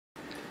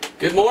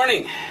Good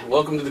morning.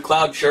 Welcome to the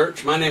Cloud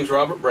Church. My name is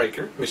Robert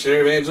Breaker,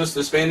 missionary evangelist to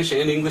the Spanish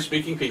and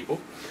English-speaking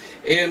people.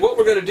 And what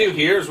we're going to do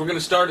here is we're going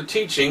to start a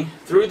teaching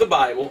through the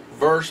Bible,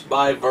 verse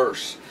by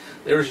verse.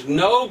 There's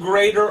no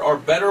greater or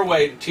better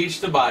way to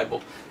teach the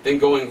Bible than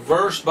going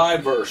verse by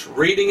verse,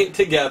 reading it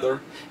together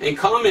and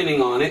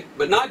commenting on it,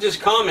 but not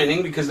just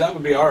commenting because that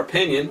would be our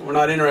opinion. We're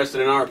not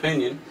interested in our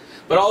opinion.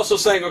 But also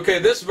saying, okay,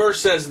 this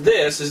verse says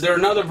this. Is there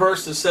another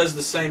verse that says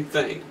the same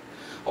thing?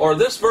 Or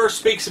this verse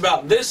speaks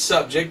about this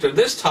subject or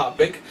this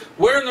topic.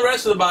 Where in the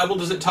rest of the Bible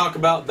does it talk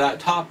about that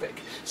topic?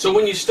 So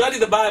when you study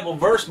the Bible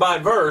verse by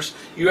verse,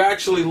 you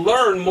actually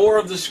learn more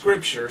of the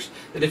Scriptures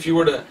than if you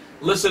were to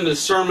listen to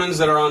sermons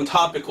that are on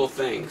topical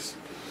things.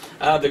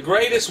 The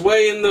greatest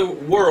way in the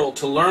world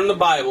to learn the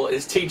Bible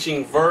is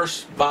teaching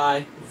verse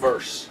by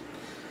verse.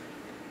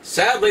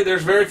 Sadly,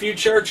 there's very few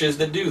churches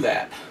that do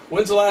that.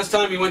 When's the last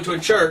time you went to a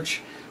church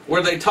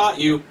where they taught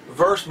you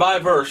verse by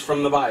verse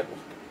from the Bible?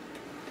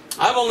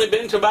 I've only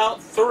been to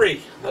about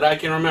 3 that I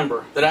can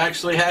remember that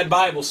actually had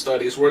Bible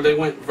studies where they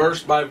went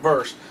verse by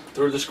verse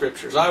through the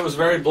Scriptures. I was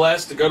very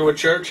blessed to go to a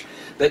church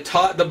that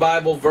taught the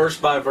Bible verse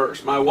by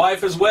verse. My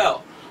wife as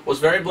well was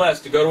very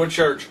blessed to go to a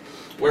church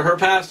where her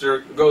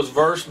pastor goes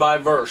verse by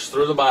verse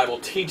through the Bible,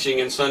 teaching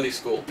in Sunday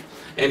school.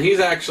 And he's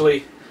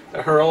actually,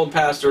 her old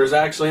pastor is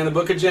actually in the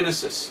book of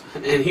Genesis.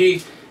 And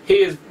he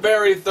is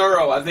very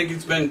thorough. I think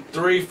it's been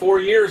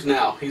 3-4 years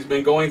now he's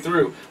been going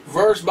through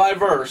verse by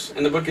verse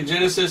in the book of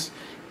Genesis.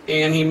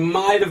 And he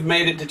might have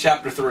made it to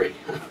chapter 3.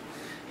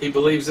 He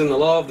believes in the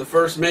law of the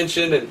first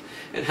mention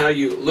and how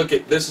you look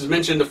at this is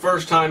mentioned the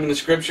first time in the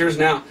Scriptures.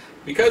 Now,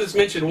 because it's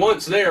mentioned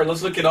once there,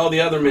 let's look at all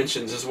the other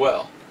mentions as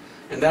well.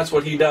 And that's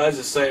what he does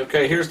is say,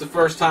 okay, here's the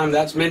first time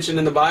that's mentioned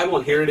in the Bible,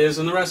 and here it is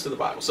in the rest of the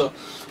Bible. So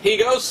he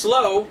goes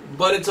slow,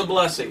 but it's a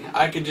blessing.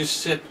 I could just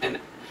sit and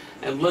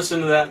listen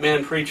to that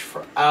man preach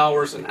for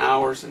hours and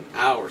hours and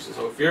hours. And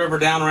so if you're ever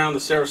down around the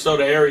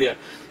Sarasota area,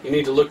 you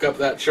need to look up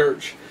that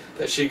church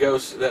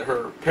that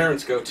her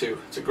parents go to.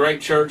 It's a great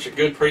church, a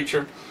good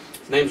preacher.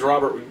 His name's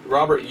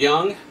Robert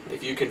Young,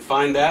 if you can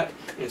find that,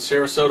 in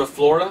Sarasota,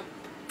 Florida.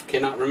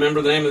 Cannot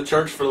remember the name of the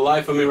church for the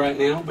life of me right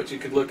now, but you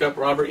could look up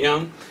Robert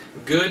Young.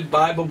 Good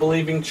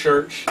Bible-believing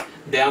church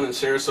down in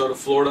Sarasota,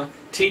 Florida,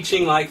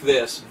 teaching like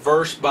this,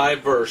 verse by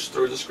verse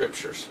through the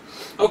Scriptures.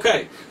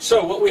 Okay,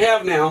 so what we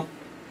have now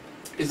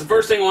is the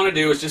first thing I want to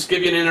do is just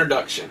give you an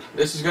introduction.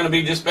 This is going to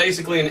be just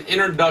basically an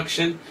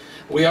introduction.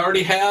 We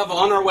already have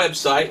on our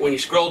website, when you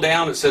scroll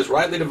down, it says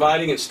Rightly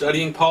Dividing and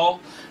Studying Paul.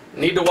 You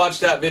need to watch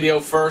that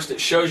video first.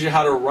 It shows you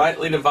how to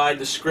rightly divide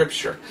the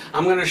Scripture.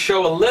 I'm going to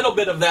show a little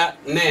bit of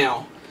that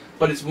now,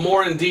 but it's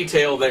more in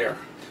detail there.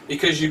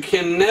 Because you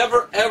can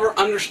never, ever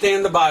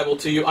understand the Bible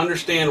till you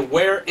understand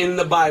where in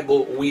the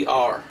Bible we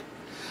are.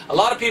 A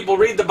lot of people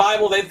read the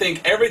Bible, they think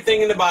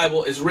everything in the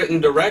Bible is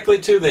written directly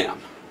to them.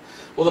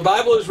 Well, the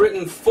Bible is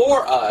written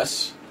for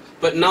us,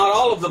 but not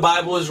all of the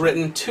Bible is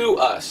written to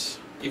us.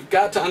 You've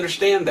got to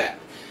understand that.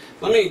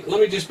 Let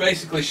me just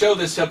basically show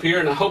this up here,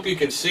 and I hope you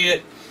can see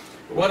it.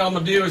 What I'm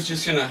going to do is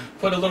just going to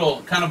put a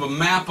little kind of a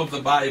map of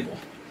the Bible.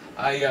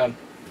 I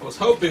was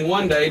hoping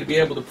one day to be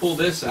able to pull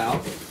this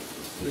out.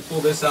 Let me pull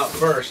this out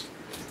first.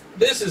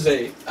 This is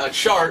a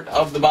chart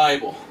of the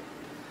Bible.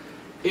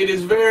 It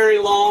is very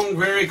long,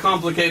 very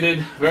complicated,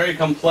 very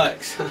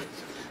complex.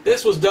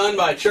 This was done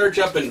by a church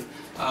up in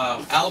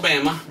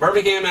Alabama,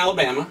 Birmingham,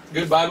 Alabama,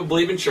 good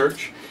Bible-believing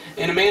church,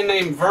 and a man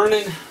named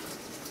Vernon.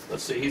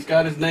 Let's see, he's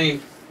got his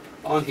name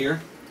on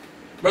here.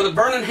 Brother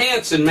Vernon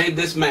Hansen made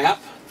this map,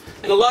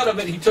 and a lot of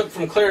it he took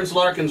from Clarence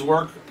Larkin's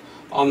work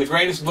on the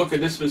greatest book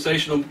of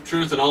dispensational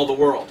truth in all the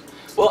world.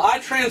 Well, I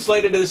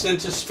translated this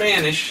into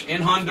Spanish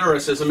in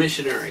Honduras as a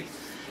missionary.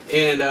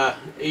 And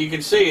you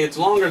can see it's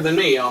longer than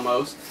me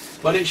almost,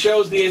 but it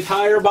shows the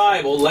entire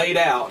Bible laid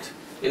out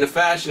in a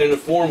fashion, in a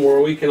form where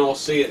we can all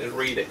see it and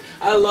read it.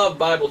 I love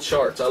Bible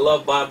charts. I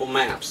love Bible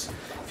maps.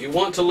 If you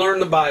want to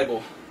learn the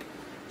Bible,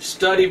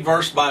 study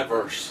verse by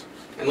verse.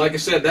 And like I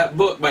said, that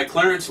book by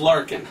Clarence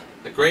Larkin,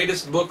 the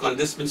greatest book on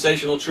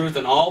dispensational truth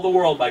in all the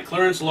world by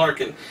Clarence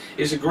Larkin,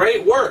 is a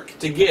great work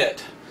to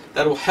get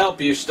that will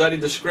help you study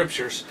the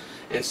Scriptures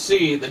and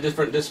see the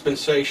different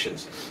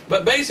dispensations.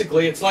 But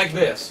basically, it's like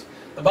this.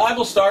 The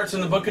Bible starts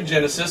in the book of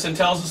Genesis and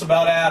tells us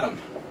about Adam.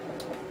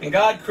 And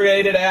God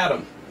created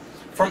Adam.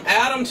 From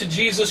Adam to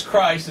Jesus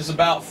Christ is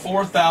about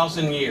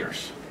 4,000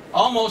 years.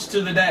 Almost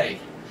to the day.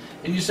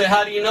 And you say,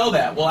 how do you know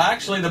that? Well,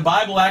 actually, the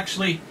Bible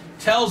actually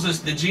tells us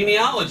the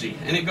genealogy.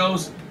 And it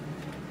goes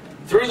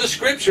through the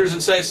Scriptures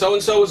and says,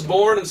 so-and-so was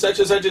born in such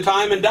and such a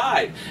time and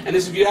died. And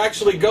as if you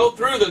actually go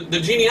through the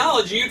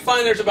genealogy, you'd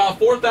find there's about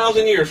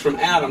 4,000 years from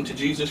Adam to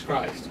Jesus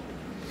Christ.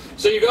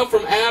 So you go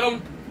from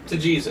Adam to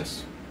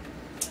Jesus.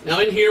 Now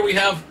in here we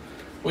have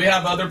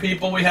other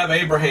people. We have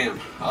Abraham.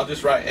 I'll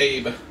just write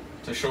Abe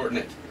to shorten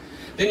it.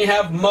 Then you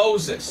have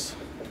Moses.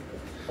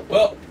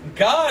 Well,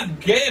 God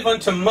gave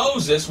unto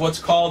Moses what's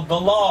called the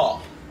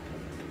law.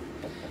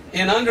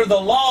 And under the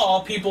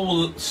law,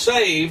 people were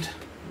saved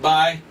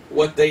by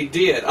what they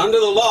did. Under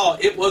the law,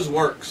 it was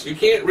works. You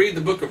can't read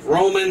the book of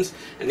Romans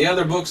and the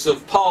other books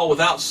of Paul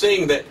without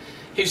seeing that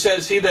He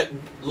says, he that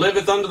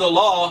liveth under the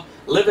law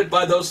liveth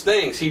by those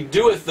things. He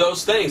doeth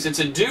those things. It's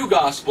a do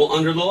gospel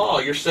under the law.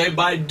 You're saved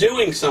by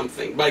doing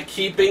something, by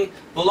keeping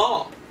the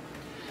law.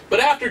 But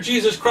after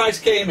Jesus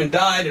Christ came and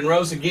died and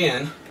rose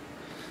again,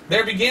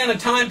 there began a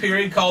time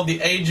period called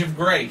the Age of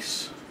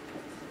Grace,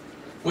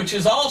 which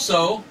is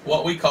also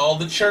what we call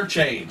the church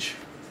age.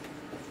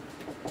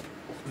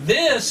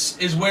 This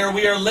is where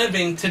we are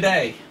living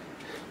today.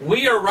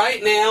 We are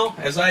right now,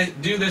 as I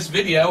do this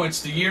video,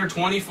 it's the year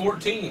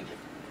 2014.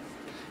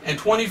 In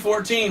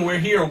 2014, we're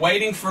here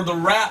waiting for the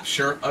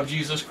rapture of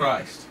Jesus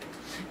Christ.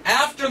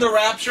 After the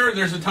rapture,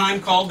 there's a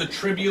time called the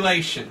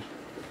tribulation.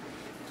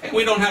 And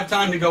we don't have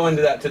time to go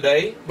into that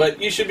today,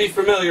 but you should be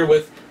familiar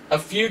with a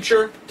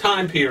future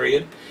time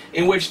period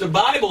in which the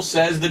Bible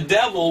says the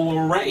devil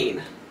will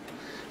reign.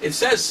 It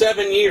says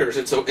 7 years.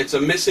 It's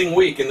a missing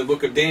week in the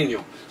book of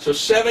Daniel. So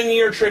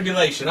 7-year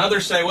tribulation.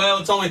 Others say, well,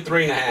 it's only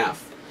 3.5.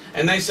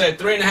 And they say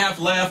 3.5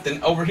 left,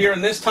 and over here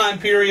in this time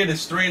period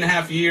it's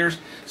 3.5 years.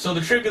 So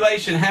the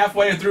tribulation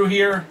halfway through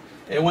here,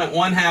 it went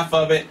 1/2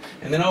 of it,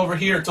 and then over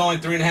here it's only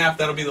 3.5.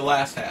 That'll be the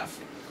last half.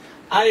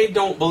 I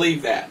don't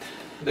believe that.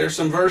 There's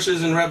some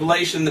verses in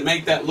Revelation that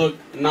make that look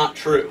not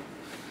true.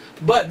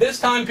 But this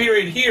time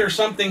period here,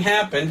 something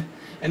happened,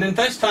 and in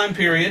this time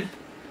period,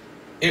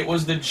 it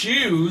was the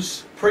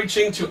Jews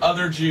preaching to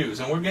other Jews,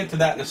 and we'll get to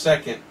that in a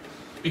second.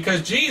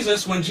 Because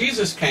Jesus, when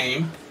Jesus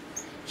came,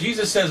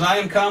 Jesus says, I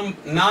am come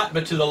not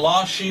but to the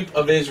lost sheep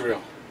of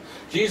Israel.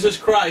 Jesus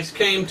Christ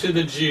came to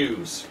the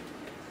Jews.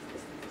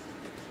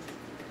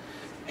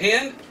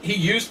 And he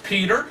used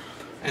Peter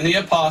and the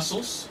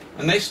apostles,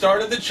 and they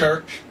started the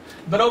church.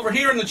 But over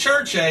here in the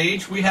church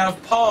age, we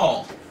have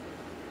Paul.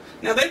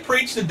 Now they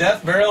preached the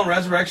death, burial, and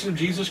resurrection of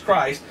Jesus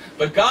Christ,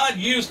 but God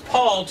used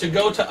Paul to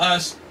go to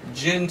us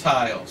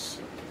Gentiles.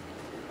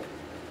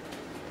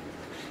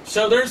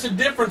 So there's a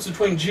difference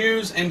between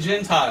Jews and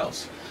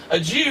Gentiles. A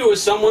Jew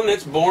is someone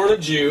that's born a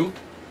Jew,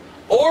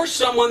 or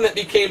someone that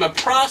became a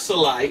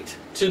proselyte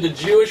to the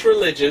Jewish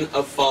religion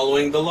of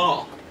following the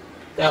law.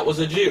 That was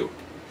a Jew.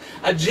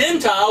 A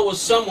Gentile was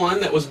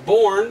someone that was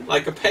born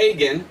like a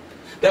pagan,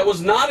 that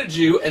was not a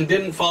Jew and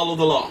didn't follow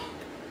the law.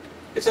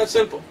 It's that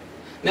simple.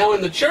 Now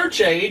in the church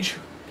age,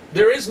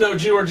 there is no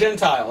Jew or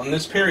Gentile. In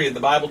this period,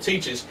 the Bible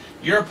teaches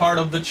you're a part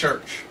of the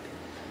church.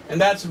 And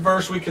that's a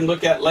verse we can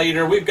look at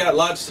later. We've got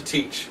lots to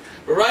teach.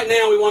 But right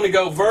now we want to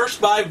go verse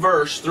by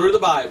verse through the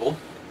Bible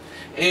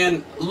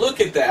and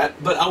look at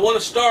that. But I want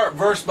to start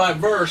verse by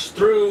verse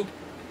through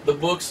the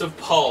books of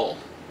Paul.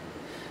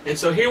 And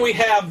so here we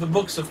have the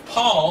books of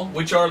Paul,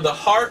 which are the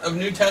heart of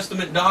New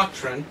Testament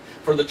doctrine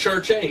for the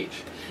church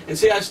age. And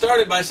see, I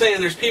started by saying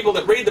there's people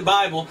that read the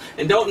Bible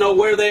and don't know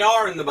where they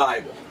are in the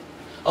Bible.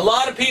 A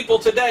lot of people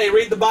today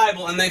read the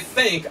Bible and they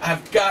think,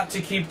 I've got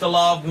to keep the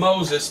law of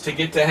Moses to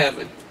get to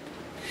heaven.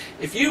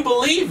 If you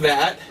believe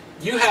that,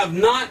 you have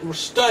not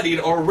studied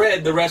or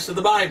read the rest of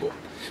the Bible.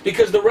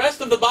 Because the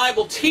rest of the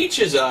Bible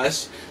teaches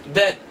us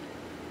that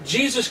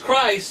Jesus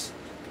Christ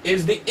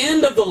is the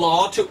end of the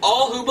law to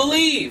all who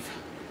believe.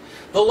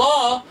 The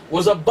law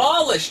was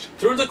abolished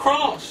through the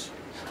cross.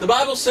 The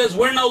Bible says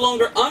we're no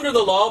longer under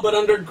the law, but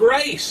under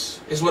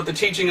grace, is what the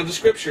teaching of the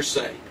Scriptures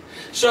say.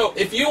 So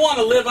if you want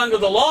to live under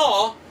the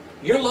law,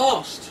 you're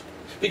lost.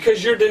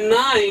 Because you're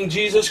denying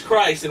Jesus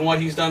Christ and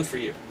what He's done for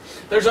you.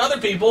 There's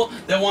other people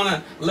that want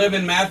to live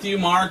in Matthew,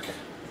 Mark,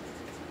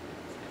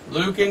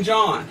 Luke, and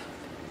John.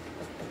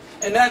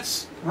 And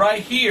that's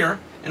right here.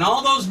 And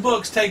all those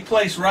books take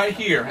place right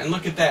here. And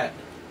look at that.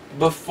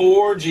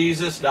 Before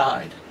Jesus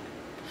died.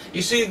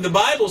 You see, the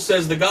Bible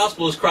says the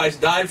gospel is Christ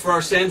died for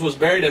our sins, was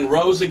buried, and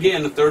rose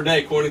again the third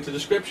day according to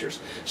the Scriptures.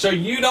 So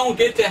you don't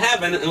get to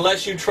heaven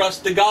unless you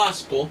trust the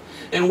gospel.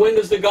 And when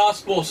does the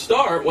gospel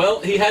start?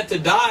 Well, He had to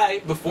die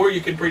before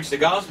you could preach the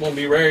gospel and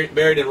be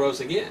buried and rose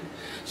again.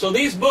 So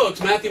these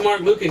books, Matthew,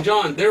 Mark, Luke, and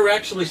John, they're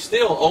actually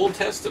still Old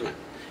Testament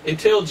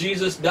until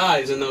Jesus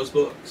dies in those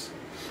books.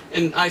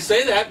 And I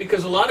say that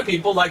because a lot of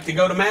people like to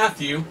go to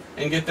Matthew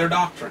and get their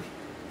doctrine.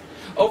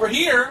 Over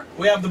here,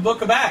 we have the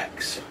book of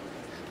Acts.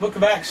 The book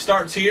of Acts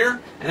starts here,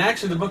 and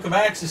actually the book of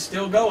Acts is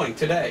still going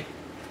today.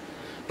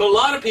 But a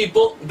lot of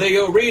people, they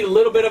go read a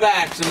little bit of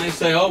Acts and they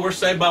say, oh, we're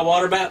saved by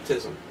water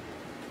baptism.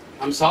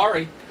 I'm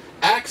sorry.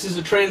 Acts is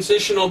a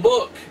transitional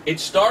book. It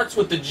starts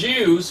with the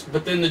Jews,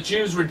 but then the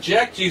Jews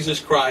reject Jesus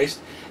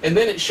Christ, and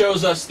then it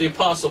shows us the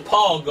Apostle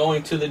Paul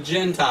going to the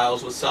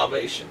Gentiles with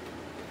salvation.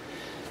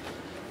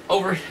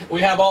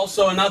 We have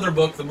also another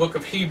book, the book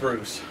of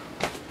Hebrews.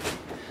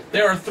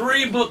 There are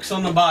 3 books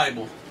on the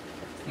Bible,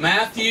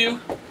 Matthew,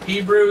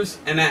 Hebrews,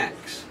 and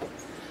Acts,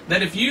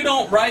 that if you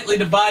don't rightly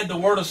divide the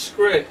word of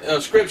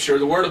Scripture,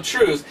 the word of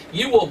truth,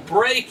 you will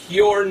break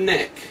your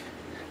neck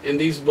in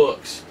these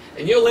books.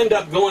 And you'll end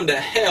up going to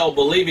hell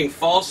believing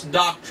false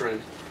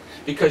doctrine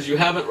because you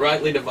haven't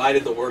rightly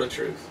divided the word of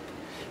truth.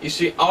 You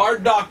see, our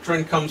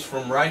doctrine comes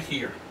from right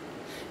here.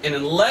 And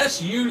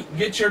unless you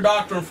get your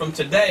doctrine from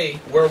today,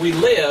 where we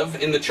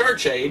live in the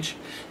church age,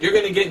 you're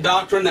going to get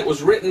doctrine that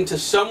was written to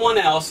someone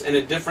else in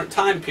a different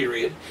time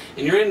period.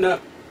 And you end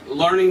up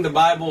learning the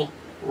Bible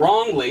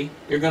wrongly.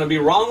 You're going to be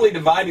wrongly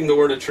dividing the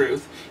word of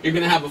truth. You're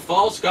going to have a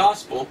false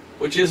gospel,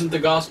 which isn't the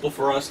gospel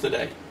for us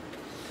today.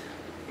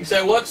 You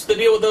say, what's the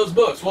deal with those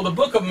books? Well, the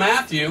book of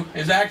Matthew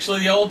is actually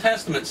the Old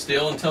Testament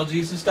still until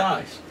Jesus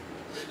dies.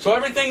 So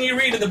everything you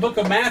read in the book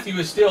of Matthew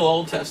is still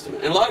Old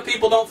Testament. And a lot of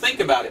people don't think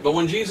about it. But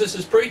when Jesus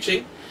is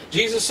preaching,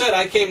 Jesus said,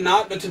 I came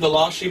not but to the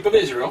lost sheep of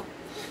Israel.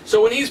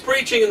 So when he's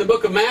preaching in the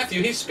book of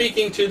Matthew, he's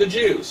speaking to the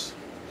Jews.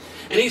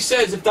 And he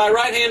says, if thy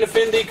right hand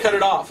offend thee, cut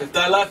it off. If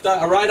thy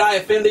right eye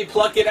offend thee,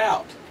 pluck it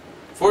out.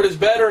 For it is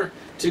better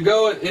to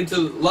go into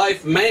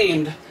life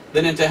maimed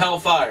than into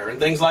hellfire, and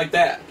things like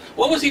that.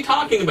 What was he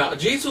talking about?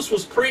 Jesus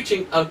was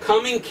preaching a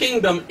coming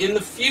kingdom in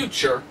the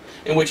future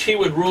in which he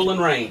would rule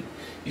and reign.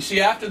 You see,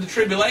 after the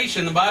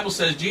tribulation, the Bible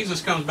says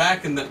Jesus comes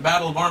back in the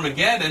Battle of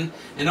Armageddon,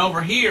 and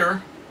over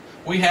here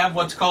we have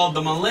what's called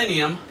the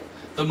millennium,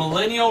 the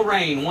millennial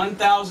reign,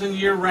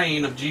 1,000-year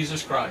reign of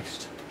Jesus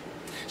Christ.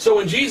 So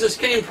when Jesus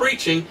came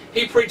preaching,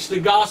 he preached the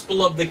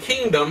gospel of the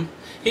kingdom.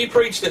 He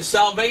preached that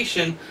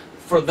salvation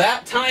for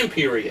that time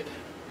period.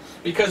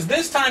 Because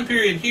this time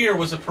period here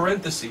was a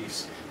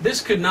parenthesis.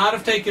 This could not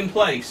have taken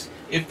place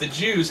if the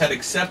Jews had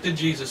accepted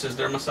Jesus as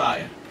their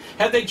Messiah.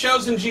 Had they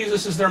chosen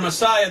Jesus as their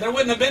Messiah, there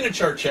wouldn't have been a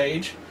church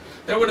age.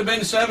 There would have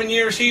been 7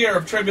 years here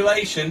of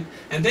tribulation,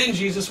 and then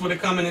Jesus would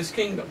have come in his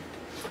kingdom.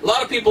 A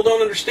lot of people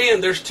don't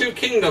understand there's two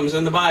kingdoms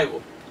in the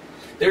Bible.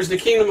 There's the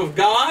kingdom of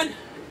God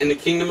and the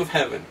kingdom of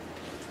heaven.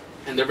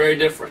 And they're very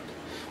different.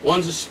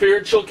 One's a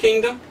spiritual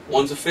kingdom,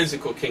 one's a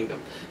physical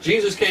kingdom.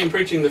 Jesus came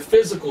preaching the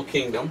physical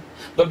kingdom,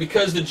 but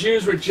because the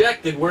Jews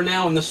rejected, we're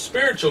now in the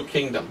spiritual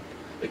kingdom,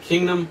 the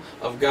kingdom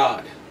of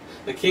God.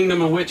 The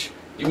kingdom in which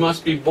you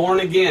must be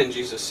born again,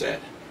 Jesus said.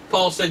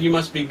 Paul said you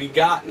must be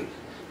begotten.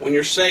 When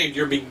you're saved,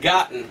 you're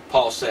begotten,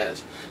 Paul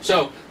says.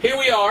 So, here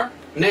we are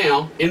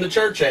now in the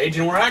church age,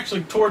 and we're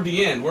actually toward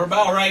the end. We're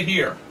about right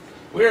here.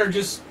 We are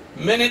just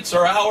minutes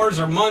or hours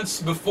or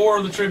months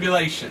before the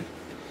tribulation,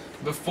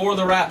 before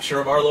the rapture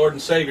of our Lord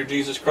and Savior,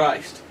 Jesus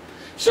Christ.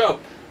 So,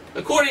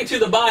 according to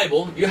the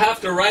Bible, you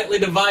have to rightly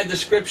divide the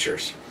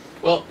Scriptures.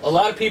 Well, a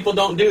lot of people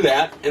don't do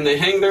that, and they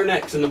hang their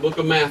necks in the book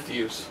of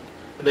Matthew.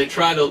 They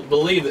try to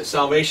believe that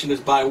salvation is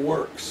by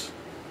works.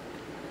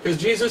 Because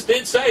Jesus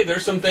did say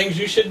there's some things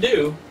you should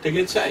do to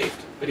get saved.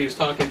 But he was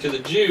talking to the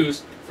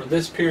Jews for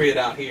this period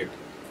out here.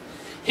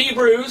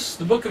 Hebrews,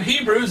 the book of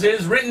Hebrews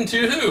is written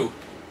to who?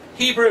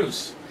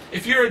 Hebrews.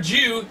 If you're a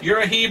Jew, you're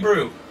a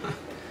Hebrew.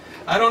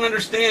 I don't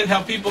understand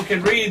how people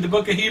can read the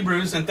book of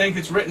Hebrews and think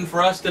it's written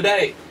for us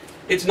today.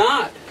 It's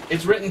not.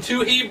 It's written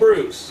to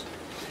Hebrews.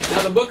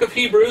 Now the book of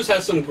Hebrews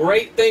has some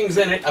great things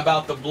in it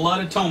about the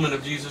blood atonement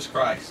of Jesus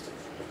Christ.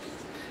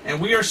 And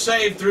we are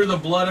saved through the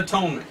blood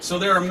atonement. So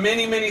there are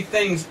many, many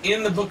things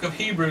in the book of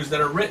Hebrews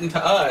that are written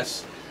to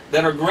us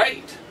that are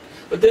great.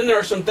 But then there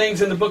are some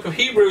things in the book of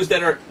Hebrews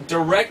that are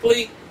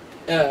directly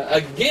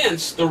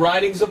against the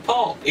writings of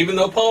Paul, even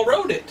though Paul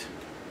wrote it.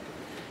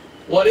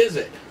 What is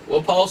it?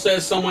 Well, Paul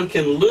says someone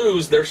can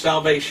lose their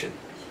salvation.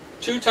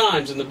 2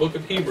 times in the book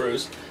of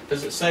Hebrews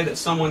does it say that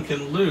someone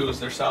can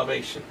lose their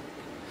salvation.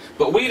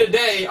 But we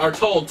today are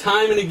told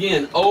time and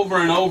again, over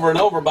and over and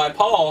over by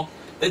Paul,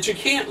 that you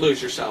can't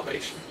lose your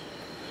salvation.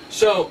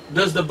 So,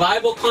 does the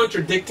Bible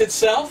contradict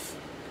itself?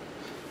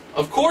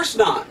 Of course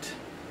not.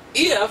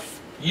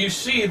 If you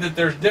see that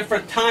there's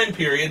different time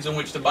periods in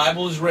which the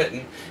Bible is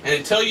written, and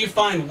until you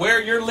find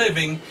where you're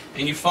living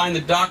and you find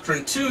the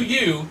doctrine to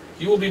you,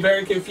 you will be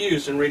very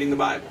confused in reading the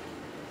Bible.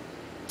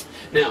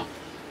 Now,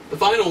 the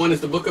final one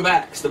is the book of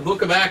Acts. The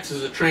book of Acts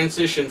is a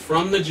transition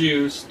from the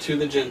Jews to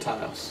the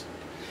Gentiles.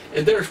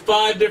 And there's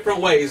 5 different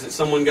ways that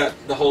someone got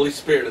the Holy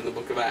Spirit in the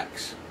book of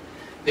Acts.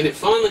 And it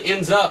finally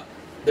ends up,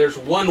 there's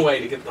one way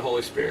to get the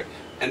Holy Spirit.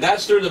 And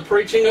that's through the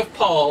preaching of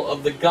Paul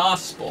of the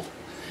gospel.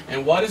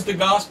 And what is the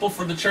gospel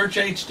for the church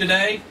age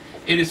today?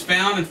 It is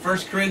found in 1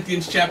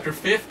 Corinthians chapter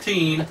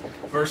 15,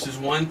 verses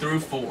 1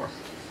 through 4.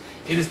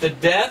 It is the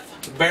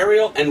death,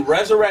 burial, and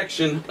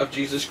resurrection of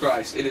Jesus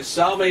Christ. It is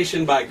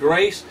salvation by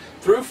grace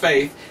through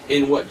faith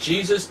in what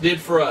Jesus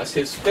did for us,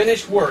 His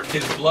finished work,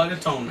 His blood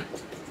atonement.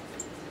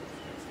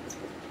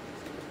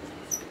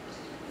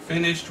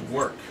 Finished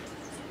work.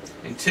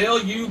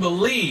 Until you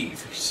believe,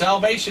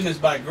 salvation is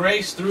by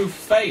grace through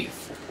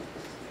faith.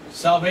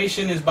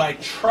 Salvation is by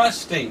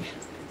trusting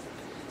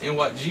in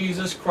what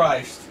Jesus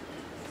Christ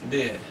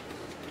did.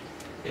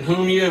 In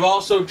whom you have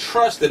also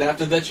trusted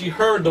after that you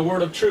heard the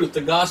word of truth, the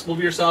gospel of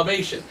your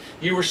salvation.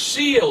 You were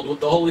sealed with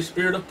the Holy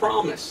Spirit of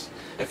promise.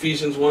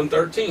 Ephesians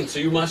 1:13. So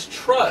you must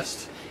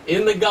trust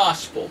in the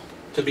gospel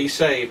to be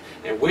saved.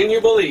 And when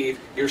you believe,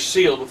 you're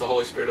sealed with the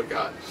Holy Spirit of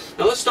God.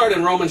 Now let's start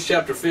in Romans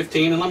chapter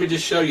 15, and let me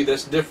just show you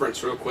this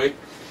difference real quick.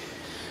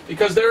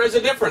 Because there is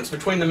a difference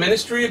between the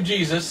ministry of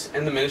Jesus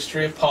and the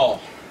ministry of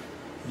Paul.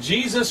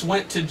 Jesus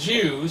went to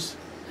Jews,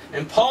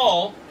 and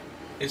Paul,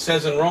 it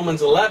says in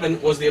Romans 11,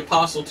 was the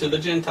apostle to the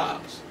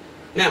Gentiles.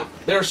 Now,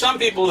 there are some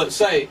people that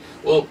say,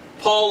 well,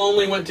 Paul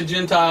only went to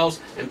Gentiles,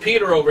 and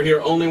Peter over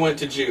here only went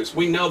to Jews.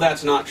 We know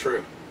that's not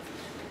true.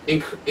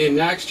 In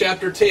Acts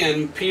chapter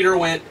 10, Peter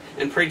went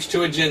and preached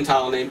to a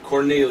Gentile named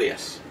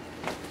Cornelius.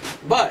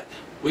 But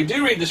we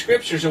do read the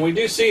scriptures and we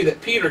do see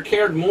that Peter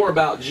cared more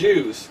about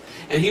Jews,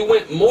 and he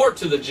went more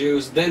to the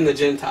Jews than the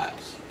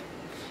Gentiles.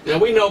 Now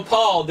we know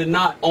Paul did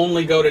not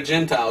only go to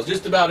Gentiles.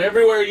 Just about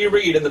everywhere you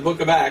read in the book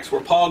of Acts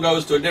where Paul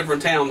goes to a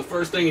different town, the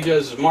first thing he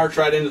does is march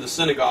right into the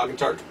synagogue and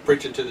start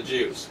preaching to the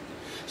Jews.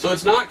 So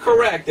it's not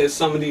correct, as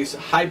some of these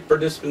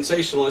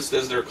hyper-dispensationalists,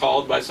 as they're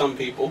called by some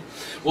people,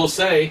 will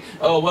say,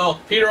 oh, well,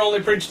 Peter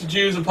only preached to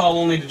Jews and Paul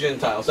only to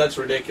Gentiles. That's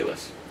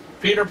ridiculous.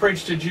 Peter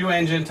preached to Jew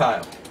and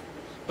Gentile.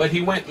 But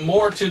he went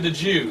more to the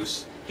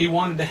Jews. He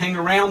wanted to hang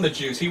around the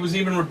Jews. He was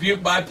even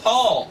rebuked by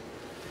Paul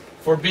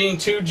for being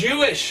too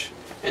Jewish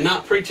and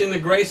not preaching the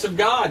grace of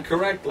God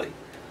correctly.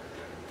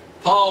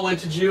 Paul went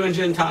to Jew and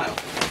Gentile.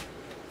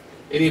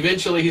 And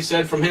eventually he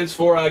said, from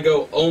henceforth I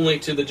go only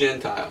to the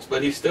Gentiles.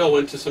 But he still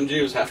went to some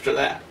Jews after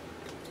that.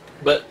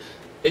 But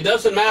it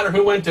doesn't matter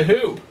who went to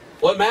who.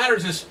 What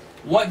matters is,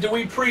 what do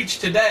we preach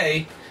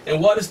today? And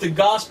what is the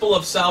gospel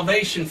of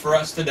salvation for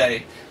us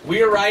today?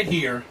 We are right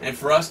here, and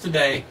for us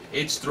today,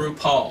 it's through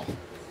Paul.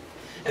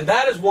 And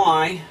that is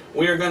why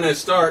we are going to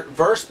start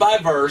verse by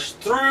verse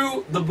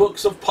through the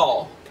books of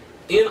Paul,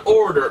 in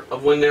order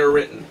of when they're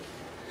written.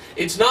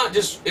 It's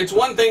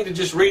one thing to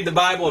just read the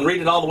Bible and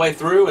read it all the way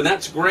through, and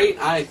that's great.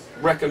 I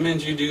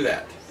recommend you do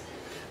that.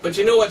 But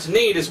you know what's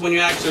neat is when you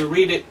actually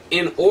read it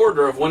in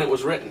order of when it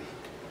was written.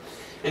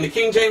 And the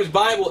King James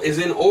Bible is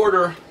in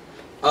order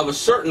of a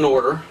certain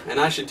order, and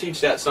I should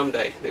teach that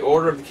someday, the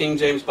order of the King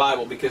James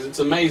Bible, because it's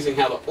amazing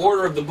how the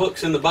order of the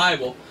books in the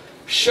Bible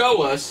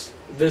show us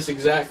this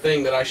exact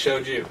thing that I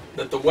showed you.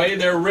 That the way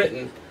they're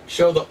written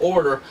show the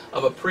order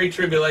of a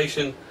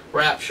pre-tribulation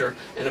rapture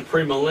and a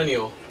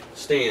premillennial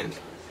stand.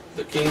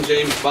 The King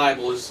James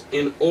Bible is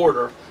in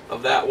order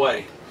of that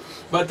way.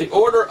 But the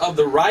order of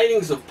the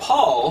writings of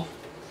Paul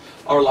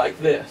are like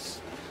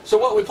this. So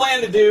what we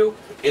plan to do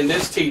in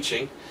this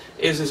teaching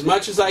is, as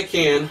much as I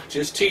can,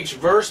 just teach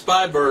verse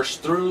by verse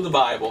through the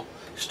Bible,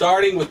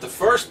 starting with the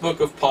first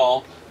book of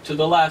Paul to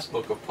the last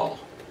book of Paul.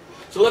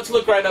 So let's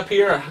look right up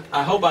here.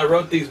 I hope I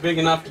wrote these big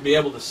enough to be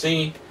able to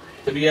see,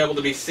 to be able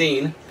to be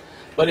seen.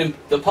 But in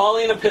the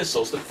Pauline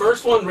epistles, the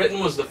first one written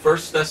was the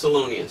First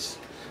Thessalonians.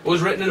 It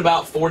was written in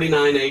about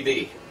 49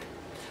 AD.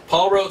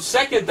 Paul wrote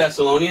 2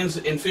 Thessalonians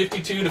in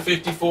 52 to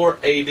 54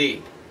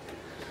 AD.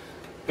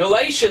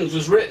 Galatians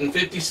was written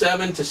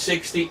 57 to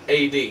 60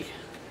 AD.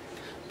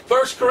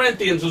 1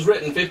 Corinthians was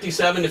written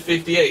 57 to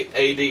 58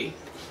 AD.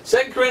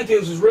 2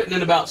 Corinthians was written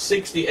in about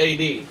 60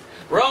 AD.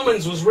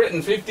 Romans was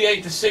written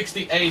 58 to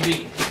 60 AD.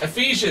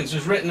 Ephesians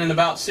was written in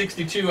about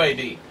 62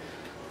 AD.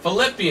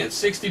 Philippians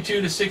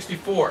 62 to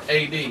 64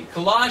 AD.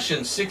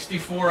 Colossians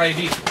 64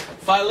 AD.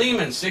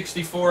 Philemon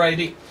 64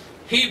 AD.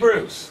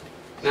 Hebrews.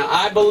 Now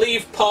I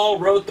believe Paul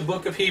wrote the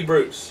book of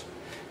Hebrews.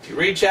 If you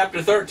read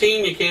chapter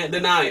 13, you can't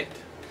deny it.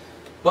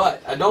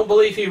 But I don't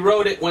believe he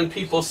wrote it when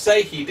people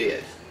say he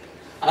did.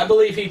 I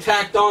believe he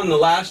tacked on the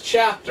last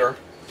chapter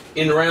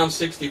in around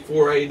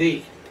 64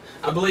 AD.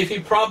 I believe he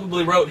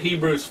probably wrote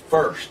Hebrews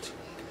first.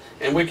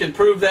 And we can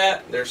prove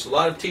that. There's a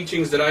lot of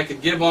teachings that I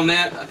could give on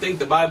that. I think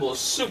the Bible is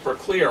super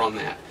clear on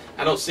that.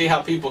 I don't see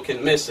how people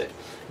can miss it.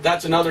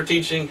 That's another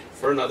teaching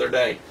for another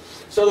day.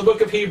 So the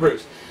book of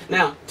Hebrews.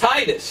 Now,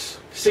 Titus,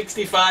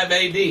 65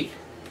 AD.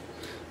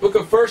 Book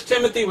of 1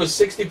 Timothy was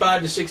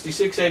 65 to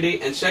 66 AD,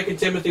 and 2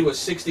 Timothy was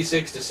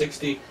 66 to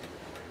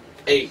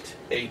 68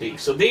 AD.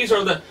 So these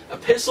are the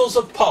epistles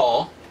of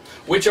Paul,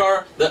 which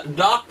are the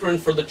doctrine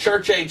for the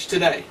church age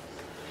today.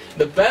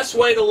 The best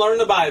way to learn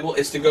the Bible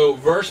is to go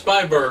verse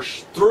by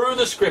verse through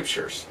the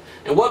Scriptures.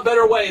 And what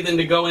better way than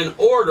to go in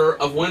order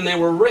of when they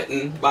were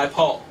written by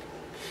Paul?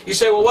 You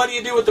say, well, what do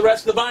you do with the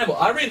rest of the Bible?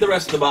 I read the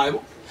rest of the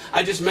Bible.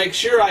 I just make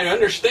sure I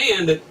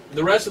understand that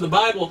the rest of the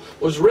Bible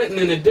was written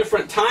in a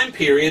different time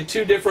period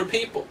to different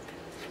people.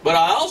 But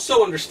I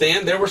also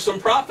understand there were some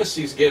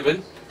prophecies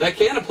given that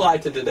can apply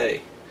to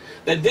today,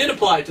 that did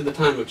apply to the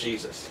time of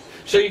Jesus.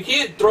 So you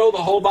can't throw the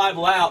whole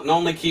Bible out and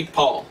only keep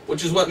Paul,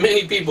 which is what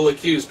many people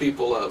accuse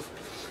people of.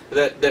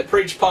 That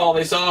preach Paul,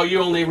 they say, oh, you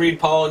only read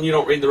Paul and you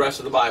don't read the rest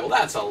of the Bible.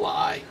 That's a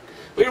lie.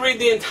 We read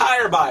the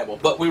entire Bible,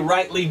 but we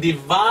rightly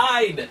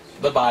divide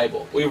the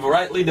Bible. We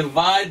rightly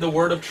divide the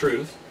word of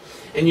truth.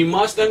 And you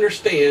must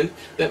understand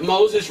that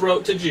Moses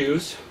wrote to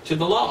Jews to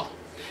the law.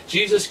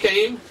 Jesus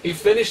came, he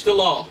finished the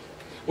law.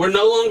 We're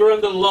no longer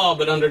under the law,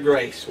 but under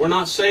grace. We're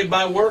not saved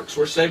by works,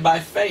 we're saved by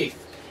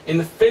faith in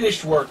the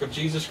finished work of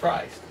Jesus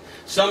Christ.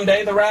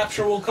 Someday the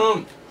rapture will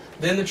come.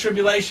 Then the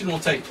tribulation will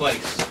take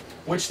place,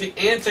 which the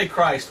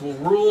Antichrist will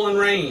rule and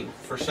reign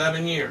for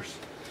 7 years.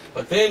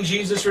 But then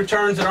Jesus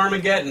returns at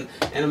Armageddon,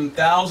 and in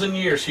 1,000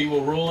 years he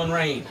will rule and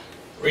reign.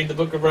 Read the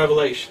book of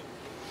Revelation.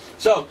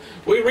 So,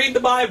 we read the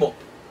Bible,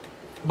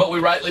 but we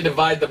rightly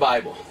divide the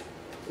Bible.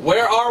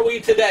 Where are we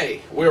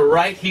today? We're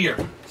right here,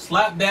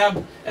 slap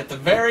dab at the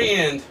very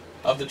end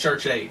of the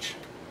church age.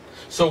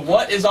 So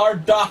what is our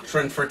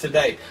doctrine for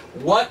today?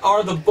 What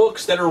are the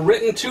books that are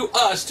written to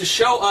us to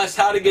show us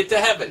how to get to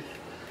heaven?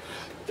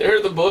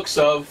 They're the books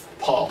of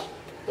Paul,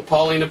 the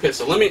Pauline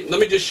epistle. Let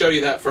me just show you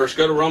that first.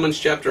 Go to Romans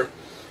chapter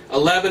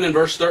 11 and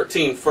verse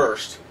 13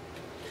 first.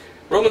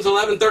 Romans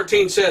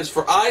 11:13 says,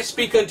 "For I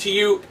speak unto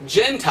you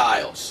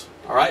Gentiles."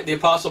 All right, the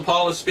Apostle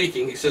Paul is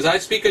speaking. He says, "I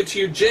speak unto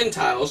you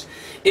Gentiles,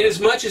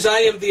 inasmuch as I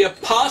am the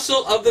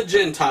apostle of the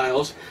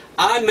Gentiles,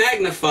 I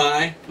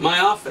magnify my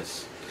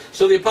office."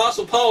 So the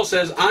Apostle Paul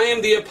says, "I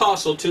am the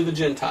apostle to the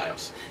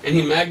Gentiles," and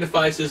he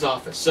magnifies his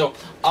office. So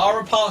our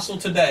apostle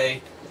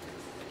today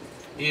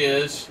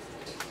is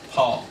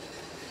Paul.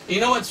 You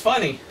know what's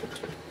funny?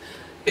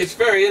 It's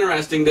very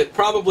interesting that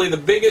probably the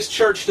biggest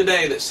church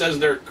today that says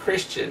they're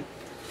Christian,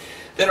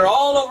 that are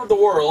all over the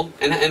world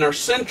and are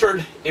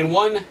centered in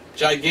one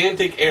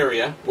gigantic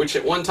area, which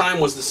at one time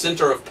was the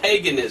center of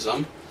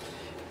paganism.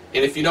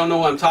 And if you don't know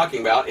what I'm talking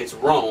about, it's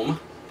Rome.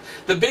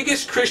 The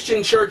biggest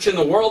Christian church in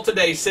the world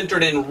today,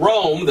 centered in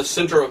Rome, the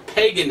center of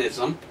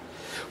paganism,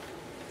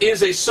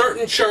 is a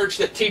certain church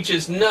that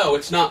teaches, no,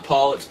 it's not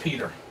Paul, it's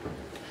Peter.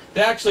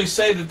 They actually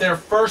say that their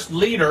first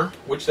leader,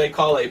 which they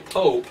call a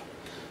pope,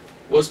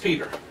 was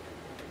Peter.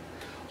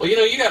 Well, you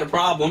know, you got a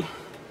problem.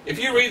 If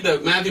you read the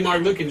Matthew,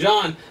 Mark, Luke, and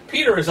John,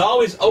 Peter is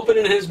always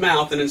opening his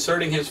mouth and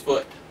inserting his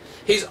foot.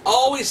 He's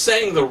always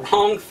saying the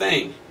wrong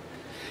thing.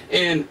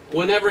 And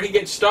whenever he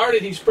gets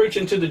started, he's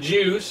preaching to the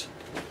Jews.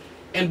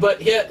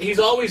 But yet, he's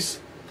always,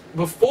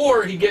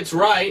 before he gets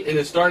right and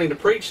is starting to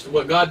preach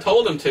what God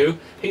told him to,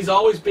 he's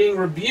always being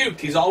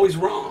rebuked. He's always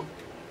wrong.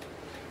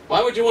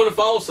 Why would you want to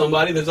follow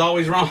somebody that's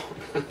always wrong?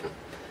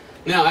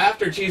 Now,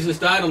 after Jesus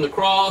died on the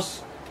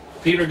cross,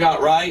 Peter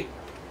got right.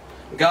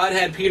 God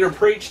had Peter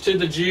preach to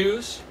the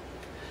Jews.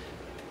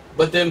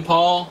 But then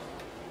Paul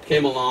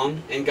came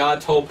along, and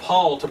God told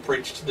Paul to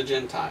preach to the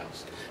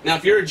Gentiles. Now,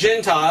 if you're a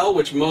Gentile,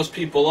 which most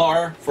people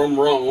are from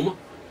Rome,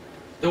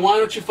 then why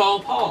don't you follow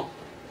Paul?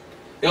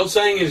 The old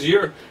saying is,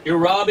 you're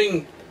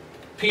robbing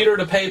Peter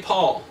to pay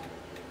Paul.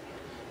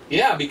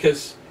 Yeah,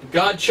 because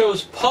God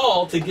chose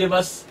Paul to give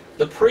us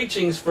the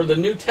preachings for the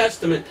New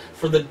Testament,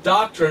 for the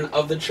doctrine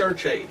of the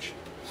church age.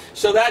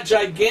 So that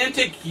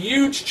gigantic,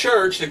 huge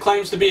church that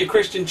claims to be a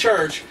Christian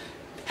church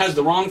has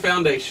the wrong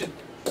foundation.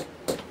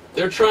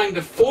 They're trying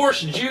to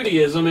force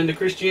Judaism into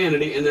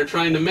Christianity, and they're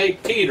trying to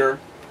make Peter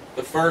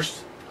the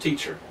first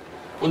teacher,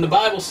 when the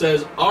Bible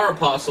says our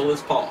apostle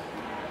is Paul.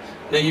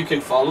 Now, you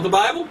can follow the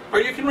Bible,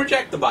 or you can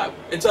reject the Bible.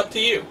 It's up to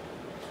you.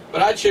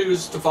 But I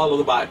choose to follow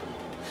the Bible.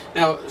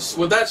 Now,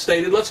 with that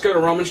stated, let's go to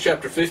Romans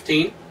chapter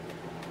 15.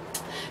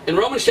 In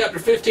Romans chapter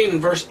 15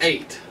 and verse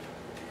 8,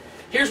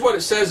 here's what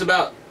it says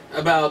about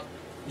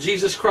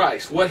Jesus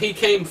Christ, what he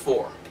came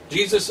for.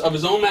 Jesus of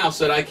his own mouth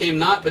said, "I came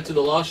not but to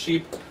the lost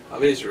sheep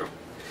of Israel."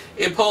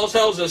 And Paul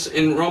tells us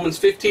in Romans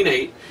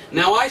 15:8,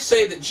 "Now I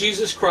say that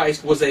Jesus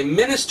Christ was a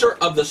minister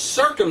of the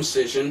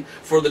circumcision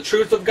for the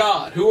truth of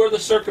God." Who are the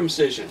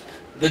circumcision?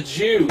 The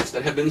Jews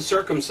that have been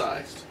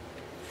circumcised.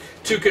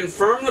 "To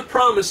confirm the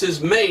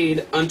promises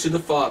made unto the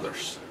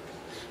fathers."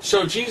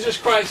 So Jesus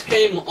Christ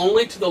came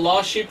only to the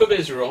lost sheep of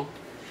Israel,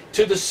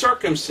 to the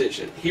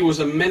circumcision. He was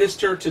a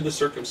minister to the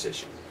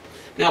circumcision.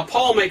 Now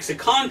Paul makes a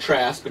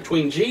contrast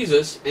between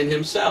Jesus and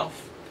himself.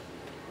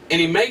 And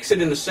he makes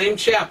it in the same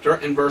chapter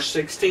in verse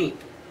 16.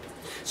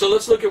 So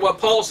let's look at what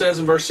Paul says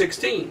in verse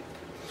 16.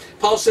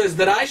 Paul says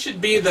that I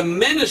should be the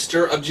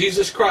minister of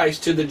Jesus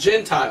Christ to the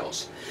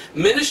Gentiles,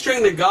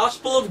 ministering the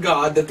gospel of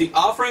God, that the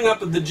offering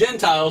up of the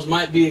Gentiles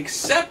might be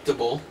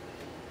acceptable,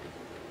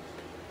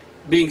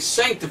 being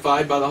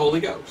sanctified by the Holy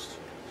Ghost.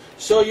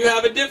 So you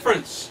have a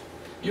difference.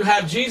 You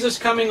have Jesus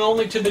coming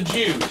only to the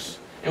Jews.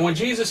 And when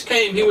Jesus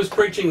came, he was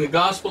preaching the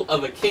gospel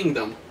of a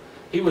kingdom.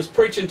 He was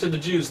preaching to the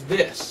Jews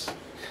this.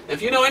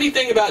 If you know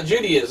anything about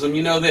Judaism,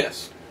 you know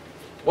this.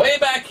 Way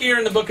back here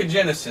in the book of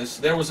Genesis,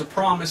 there was a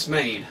promise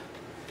made.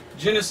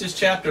 Genesis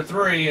chapter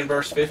 3 and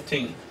verse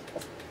 15.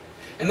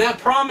 And that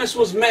promise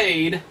was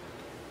made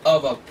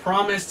of a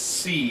promised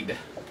seed.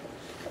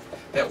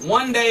 That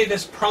one day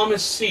this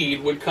promised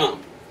seed would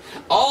come.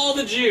 All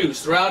the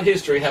Jews throughout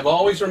history have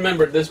always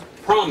remembered this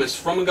promise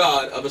from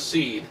God of a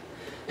seed.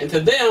 And to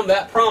them,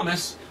 that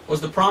promise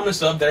was the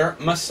promise of their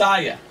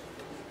Messiah.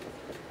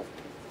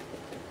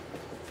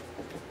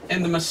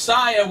 And the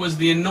Messiah was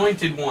the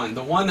anointed one,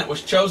 the one that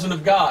was chosen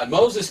of God.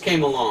 Moses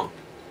came along.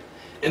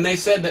 And they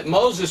said that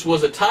Moses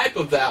was a type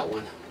of that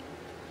one.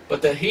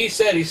 But that he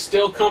said he's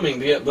still coming.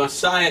 The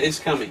Messiah is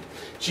coming.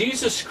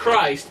 Jesus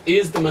Christ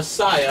is the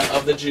Messiah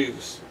of the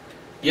Jews.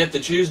 Yet the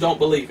Jews don't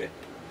believe it.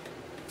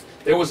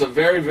 There was a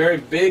very, very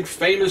big,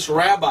 famous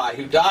rabbi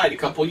who died a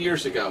couple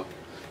years ago,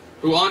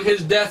 who on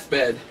his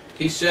deathbed,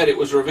 he said it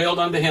was revealed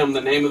unto him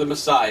the name of the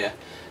Messiah,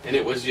 and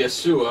it was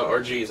Yeshua,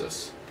 or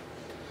Jesus.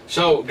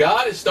 So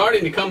God is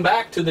starting to come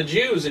back to the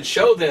Jews and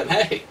show them,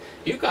 hey,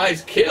 you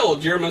guys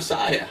killed your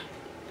Messiah.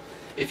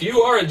 If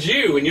you are a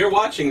Jew and you're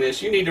watching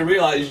this, you need to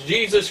realize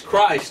Jesus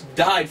Christ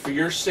died for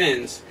your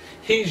sins.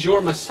 He's your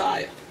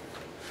Messiah.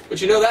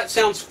 But you know, that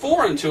sounds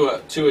foreign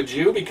to a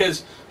Jew,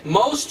 because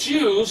most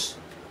Jews,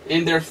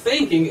 in their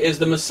thinking, is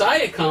the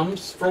Messiah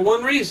comes for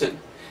one reason.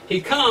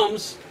 He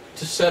comes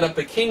to set up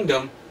a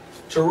kingdom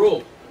to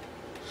rule.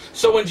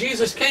 So when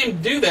Jesus came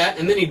to do that,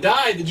 and then he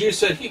died, the Jews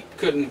said he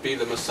couldn't be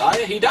the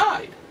Messiah. He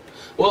died.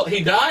 Well,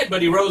 he died,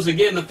 but he rose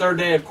again the third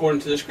day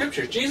according to the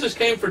Scriptures. Jesus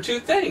came for two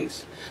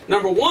things.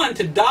 Number one,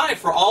 to die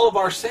for all of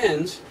our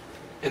sins,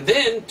 and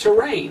then to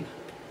reign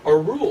or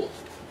rule.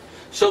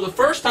 So the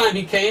first time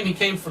he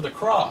came for the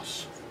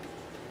cross.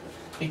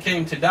 He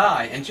came to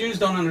die, and Jews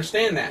don't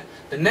understand that.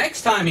 The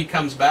next time he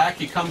comes back,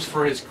 he comes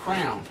for his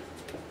crown.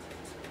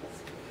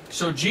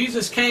 So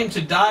Jesus came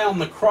to die on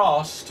the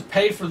cross to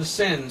pay for the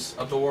sins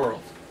of the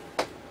world.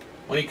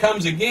 When he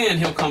comes again,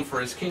 he'll come for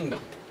his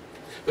kingdom.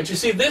 But you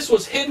see, this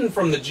was hidden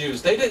from the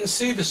Jews. They didn't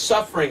see the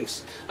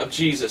sufferings of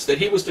Jesus, that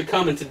he was to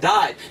come and to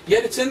die.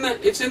 Yet it's in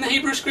the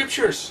Hebrew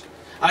Scriptures.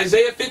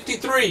 Isaiah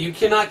 53, you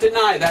cannot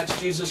deny that's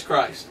Jesus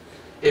Christ.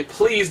 It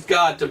pleased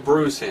God to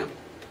bruise him.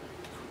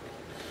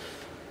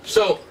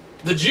 So,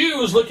 the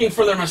Jews, looking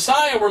for their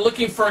Messiah, were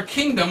looking for a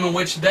kingdom in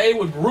which they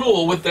would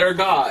rule with their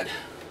God.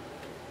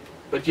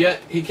 But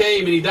yet, he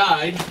came and he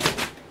died,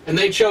 and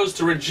they chose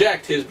to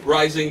reject his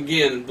rising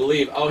again and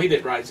believe, oh, he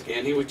didn't rise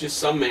again. He was just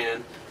some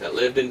man that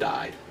lived and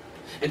died.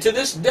 And to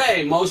this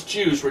day, most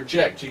Jews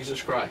reject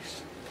Jesus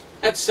Christ.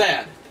 That's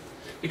sad,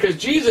 because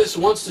Jesus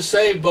wants to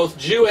save both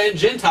Jew and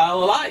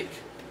Gentile alike.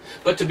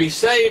 But to be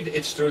saved,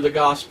 it's through the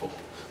gospel.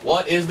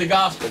 What is the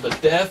gospel? The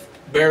death,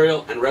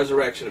 burial, and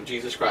resurrection of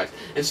Jesus Christ.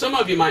 And some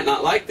of you might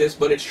not like this,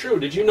 but it's true.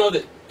 Did you know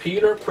that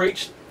Peter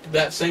preached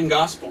that same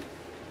gospel?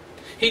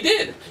 He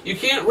did. You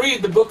can't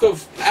read the book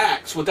of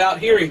Acts without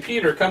hearing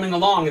Peter coming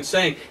along and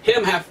saying,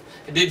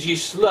 did ye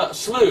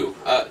slew?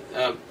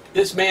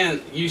 This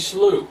man you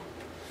slew.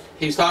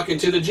 He's talking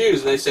to the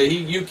Jews, and they say,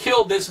 you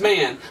killed this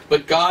man,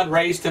 but God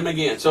raised him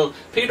again. So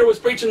Peter was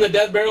preaching the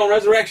death, burial, and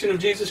resurrection of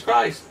Jesus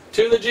Christ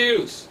to the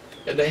Jews,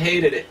 and they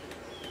hated it.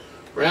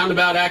 Round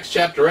about Acts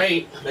chapter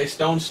 8, they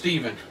stoned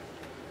Stephen.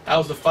 That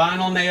was the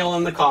final nail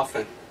in the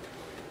coffin.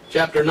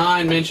 Chapter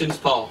 9 mentions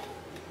Paul.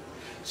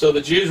 So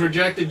the Jews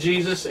rejected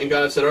Jesus, and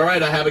God said, all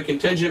right, I have a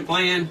contingent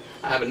plan.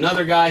 I have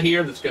another guy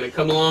here that's going to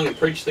come along and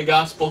preach the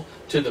gospel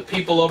to the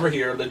people over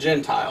here, the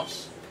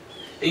Gentiles.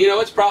 And you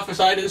know, it's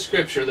prophesied in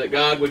Scripture that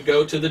God would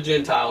go to the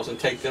Gentiles and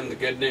take them the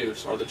good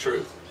news, or the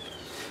truth.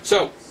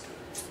 So,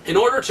 in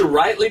order to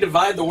rightly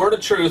divide the word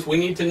of truth, we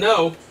need to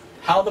know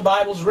how the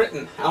Bible's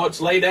written, how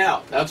it's laid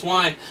out. That's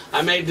why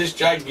I made this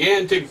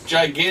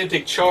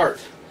gigantic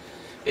chart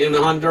in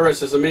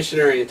Honduras as a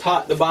missionary and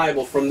taught the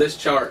Bible from this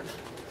chart.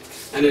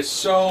 And it's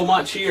so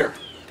much here.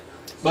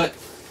 But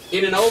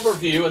in an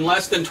overview, in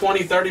less than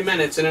 20-30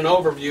 minutes in an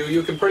overview,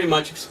 you can pretty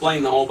much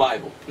explain the whole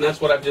Bible. And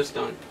that's what I've just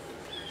done.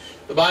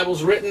 The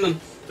Bible's written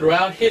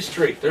throughout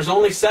history. There's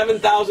only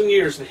 7,000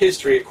 years of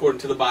history according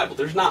to the Bible.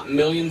 There's not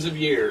millions of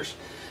years,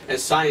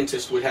 as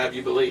scientists would have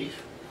you believe.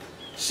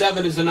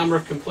 7 is the number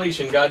of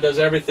completion. God does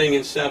everything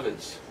in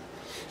sevens.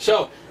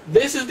 So,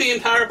 this is the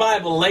entire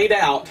Bible laid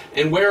out,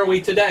 and where are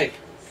we today?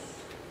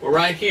 We're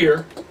right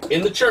here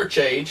in the church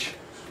age,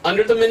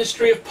 under the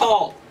ministry of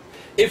Paul.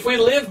 If we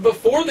lived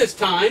before this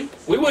time,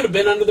 we would have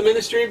been under the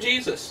ministry of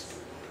Jesus.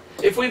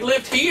 If we'd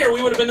lived here,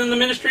 we would have been in the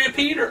ministry of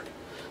Peter.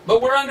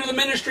 But we're under the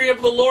ministry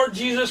of the Lord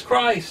Jesus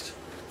Christ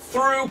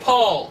through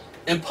Paul.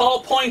 And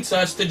Paul points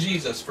us to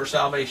Jesus for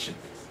salvation.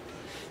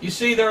 You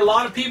see, there are a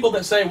lot of people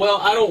that say, well,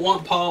 I don't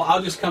want Paul,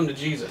 I'll just come to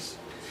Jesus.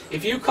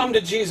 If you come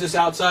to Jesus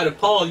outside of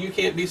Paul, you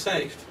can't be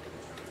saved.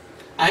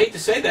 I hate to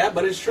say that,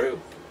 but it's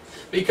true.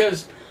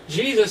 Because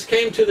Jesus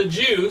came to the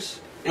Jews,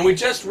 and we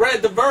just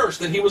read the verse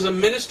that he was a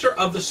minister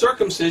of the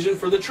circumcision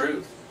for the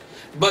truth.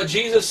 But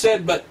Jesus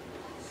said, but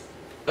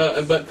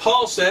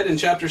Paul said in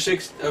chapter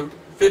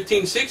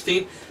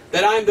 15-16,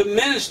 that I am the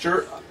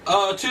minister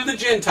to the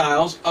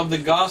Gentiles of the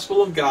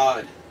gospel of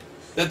God,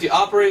 that the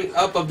offering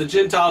up of the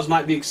Gentiles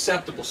might be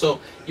acceptable. So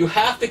you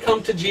have to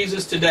come to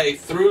Jesus today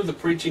through the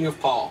preaching of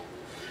Paul.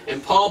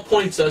 And Paul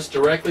points us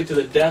directly to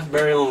the death,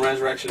 burial, and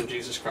resurrection of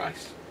Jesus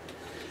Christ.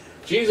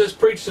 Jesus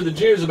preached to the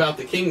Jews about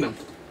the kingdom.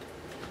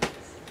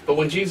 But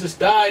when Jesus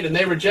died and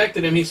they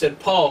rejected him, he said,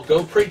 Paul,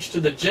 go preach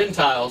to the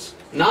Gentiles,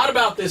 not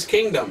about this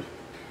kingdom.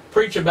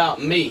 Preach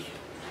about me.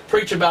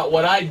 Preach about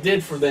what I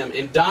did for them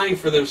in dying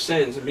for their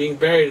sins and being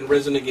buried and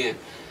risen again.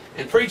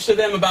 And preach to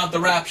them about the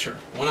rapture,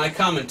 when I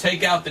come and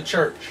take out the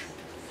church.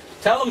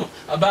 Tell them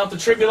about the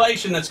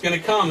tribulation that's going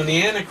to come and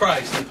the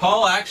Antichrist. And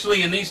Paul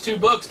actually in these two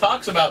books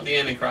talks about the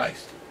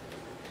Antichrist.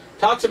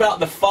 Talks about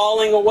the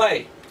falling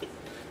away.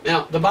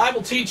 Now, the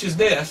Bible teaches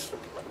this,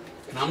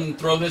 and I'm going to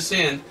throw this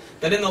in,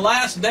 that in the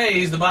last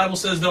days, the Bible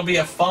says there'll be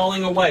a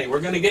falling away.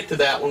 We're going to get to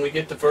that when we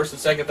get to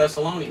 1st and 2nd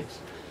Thessalonians.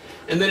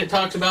 And then it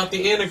talks about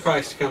the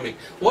Antichrist coming.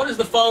 What is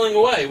the falling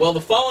away? Well,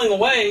 the falling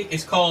away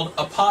is called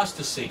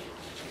apostasy.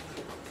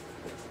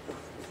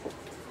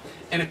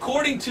 And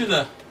according to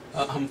the...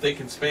 I'm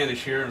thinking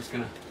Spanish here.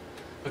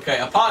 Okay,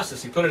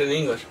 apostasy. Put it in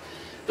English.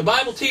 The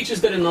Bible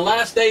teaches that in the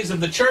last days of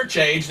the church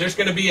age, there's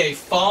going to be a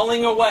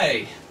falling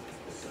away,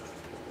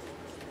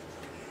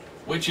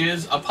 which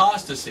is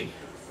apostasy.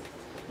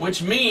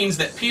 Which means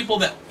that people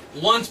that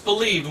once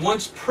believed,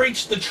 once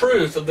preached the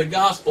truth of the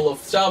gospel of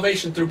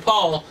salvation through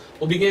Paul,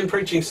 will begin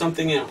preaching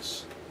something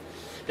else.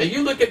 Now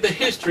you look at the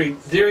history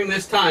during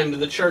this time of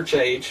the church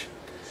age,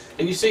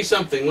 and you see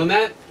something. When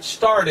that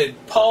started,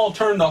 Paul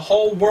turned the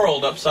whole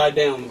world upside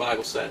down, the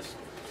Bible says.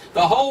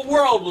 The whole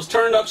world was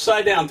turned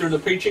upside down through the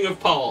preaching of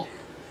Paul,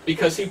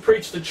 because he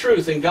preached the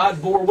truth and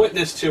God bore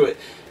witness to it.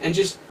 And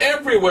just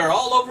everywhere,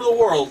 all over the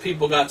world,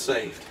 people got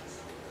saved.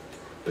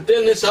 But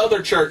then this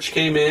other church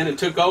came in and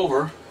took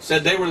over,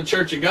 said they were the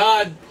church of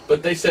God,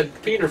 but they said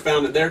Peter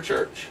founded their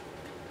church.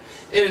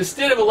 And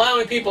instead of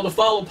allowing people to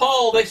follow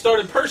Paul, they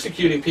started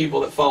persecuting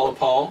people that followed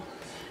Paul.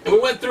 And we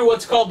went through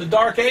what's called the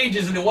Dark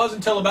Ages, and it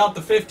wasn't until about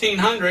the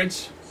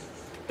 1500s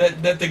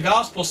that the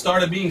gospel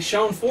started being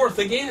shown forth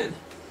again.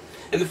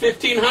 In the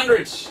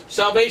 1500s,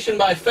 salvation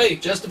by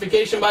faith,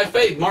 justification by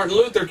faith. Martin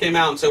Luther came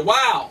out and said,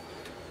 wow,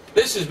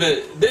 this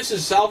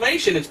is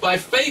salvation. It's by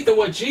faith in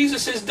what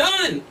Jesus has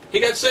done. He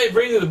got saved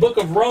reading the book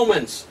of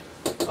Romans,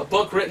 a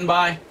book written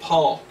by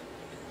Paul.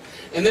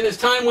 And then as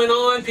time went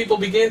on, people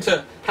began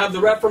to have the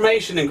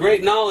Reformation and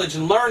great knowledge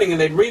and learning, and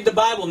they'd read the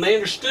Bible and they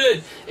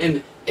understood.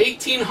 And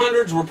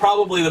 1800s were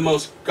probably the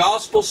most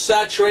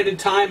gospel-saturated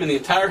time in the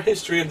entire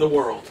history of the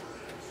world.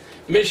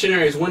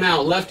 Missionaries went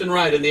out left and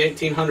right in the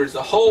 1800s.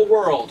 The whole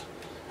world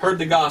heard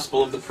the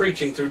gospel of the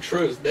preaching through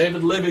truth.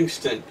 David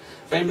Livingstone,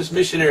 famous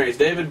missionaries,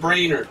 David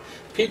Brainerd.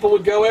 People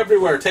would go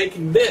everywhere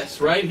taking this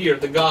right here,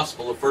 the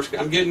gospel of first.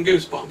 I'm getting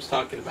goosebumps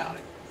talking about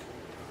it.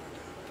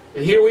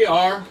 And here we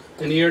are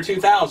in the year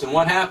 2000.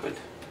 What happened?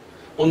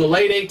 Well, in the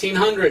late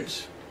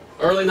 1800s,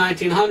 early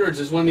 1900s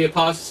is when the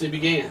apostasy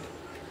began.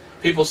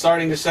 People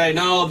starting to say,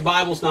 no, the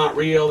Bible's not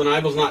real, the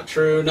Bible's not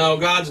true, no,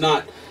 God's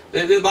not.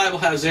 The Bible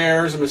has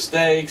errors and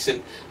mistakes,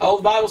 and oh,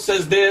 the Bible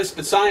says this,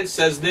 but science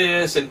says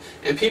this, and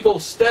people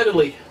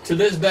steadily, to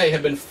this day,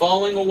 have been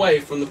falling away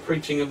from the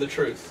preaching of the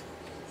truth.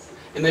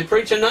 And they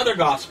preach another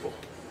gospel.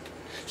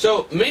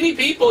 So many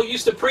people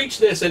used to preach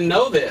this and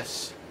know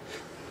this.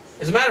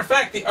 As a matter of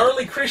fact, the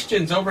early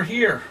Christians over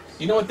here,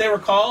 you know what they were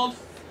called?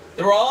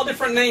 There were all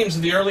different names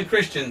of the early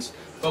Christians,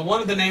 but one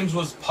of the names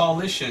was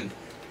Paulician.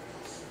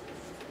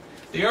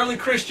 The early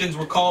Christians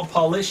were called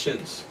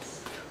Paulicians.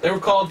 They were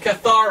called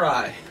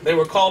Cathari. They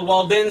were called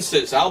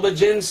Waldenses,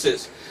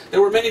 Albigenses. There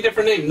were many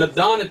different names,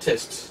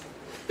 Donatists.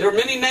 There were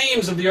many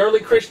names of the early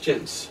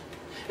Christians.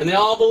 And they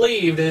all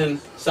believed in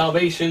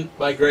salvation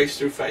by grace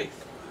through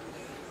faith.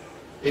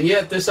 And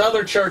yet this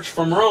other church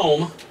from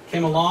Rome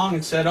came along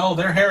and said, oh,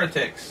 they're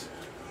heretics.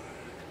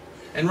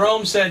 And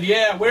Rome said,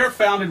 yeah, we're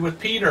founded with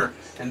Peter,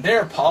 and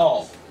they're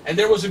Paul. And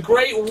there was a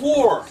great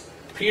war,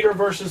 Peter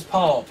versus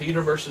Paul,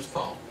 Peter versus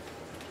Paul.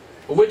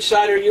 But which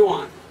side are you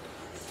on?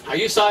 Are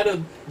you side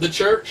of the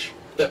church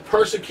that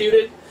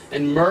persecuted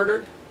and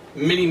murdered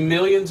many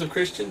millions of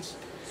Christians?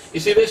 You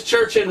see, this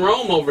church in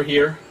Rome over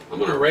here, I'm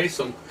going to erase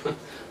them.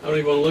 I don't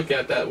even want to look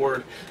at that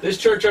word. This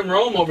church in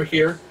Rome over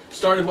here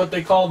started what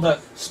they called the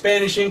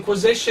Spanish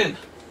Inquisition.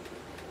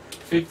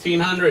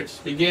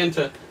 1500s, began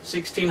to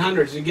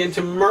 1600s, began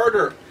to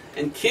murder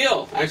and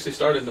kill. Actually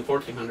started in the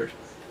 1400s.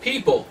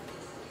 People.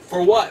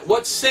 For what?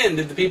 What sin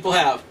did the people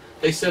have?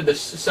 They said the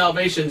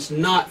salvation's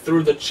not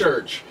through the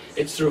church.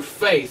 It's through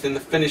faith in the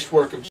finished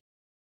work of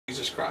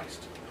Jesus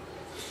Christ.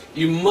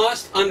 You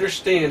must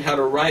understand how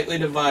to rightly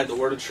divide the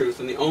word of truth.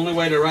 And the only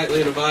way to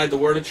rightly divide the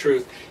word of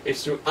truth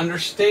is through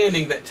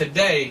understanding that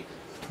today,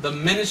 the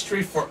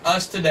ministry for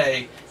us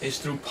today is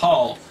through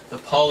Paul, the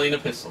Pauline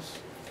epistles.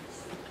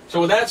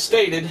 So with that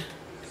stated,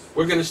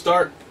 we're going to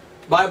start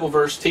Bible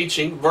verse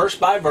teaching, verse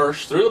by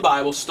verse, through the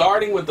Bible,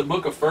 starting with the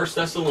book of 1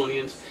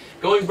 Thessalonians,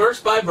 going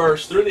verse by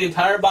verse through the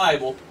entire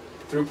Bible,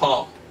 through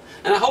Paul.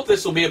 And I hope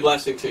this will be a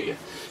blessing to you.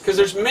 Because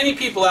there's many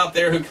people out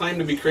there who claim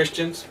to be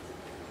Christians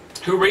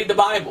who read the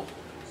Bible.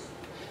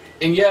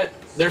 And yet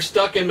they're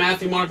stuck in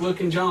Matthew, Mark, Luke,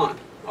 and John.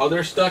 Or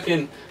they're stuck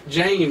in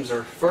James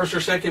or 1st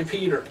or 2nd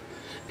Peter.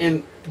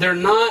 And they're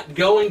not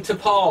going to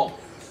Paul.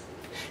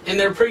 And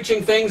they're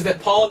preaching things that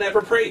Paul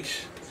never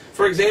preached.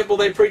 For example,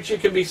 they preach you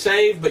can be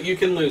saved, but you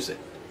can lose it.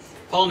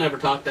 Paul never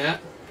taught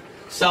that.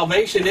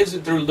 Salvation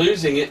isn't through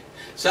losing it.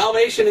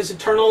 Salvation is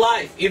eternal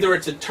life. Either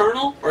it's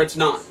eternal or it's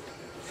not.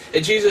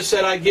 And Jesus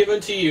said, I give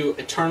unto you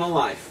eternal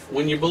life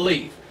when you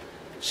believe.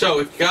 So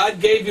if God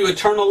gave you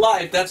eternal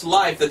life that's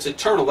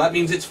eternal. That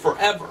means it's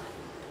forever.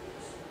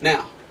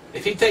 Now,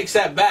 if He takes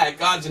that back,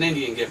 God's an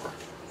Indian giver.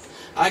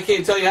 I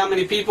can't tell you how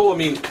many people,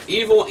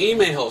 evil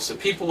emails and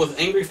people with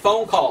angry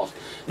phone calls.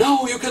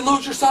 No, you can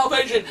lose your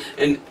salvation.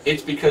 And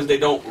it's because they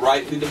don't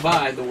rightly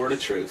divide the word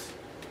of truth.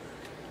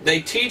 They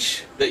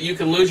teach that you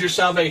can lose your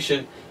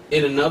salvation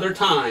in another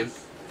time,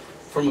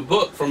 from a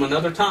book from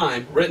another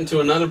time, written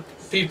to another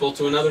people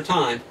to another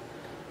time.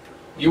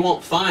 You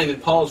won't find in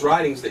Paul's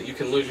writings that you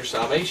can lose your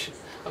salvation.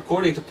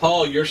 According to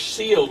Paul, you're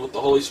sealed with the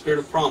Holy Spirit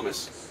of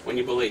promise when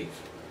you believe.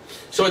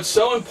 So it's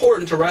so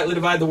important to rightly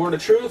divide the word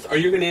of truth, or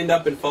you're going to end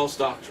up in false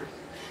doctrine.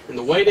 And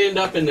the way to end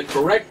up in the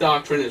correct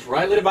doctrine is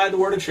rightly divide the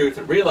word of truth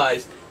and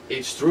realize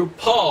it's through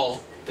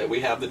Paul that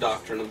we have the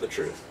doctrine of the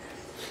truth.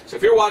 So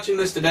if you're watching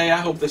this today, I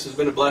hope this has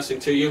been a blessing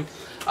to you.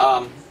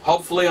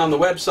 Hopefully on the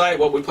website,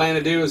 what we plan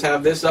to do is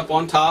have this up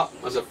on top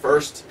as a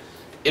first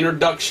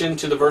introduction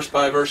to the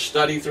verse-by-verse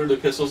study through the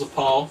epistles of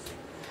Paul.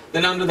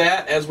 Then under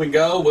that, as we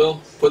go,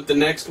 we'll put the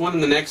next one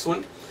and the next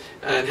one.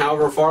 And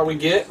however far we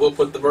get, we'll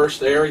put the verse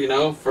there,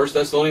 1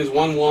 Thessalonians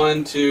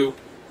 1:1 to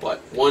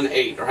what,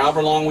 1:8, or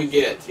however long we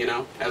get, you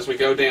know, as we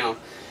go down.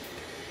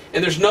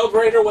 And there's no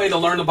greater way to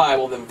learn the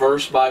Bible than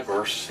verse by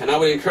verse. And I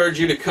would encourage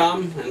you to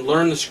come and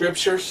learn the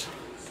Scriptures.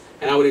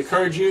 And I would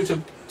encourage you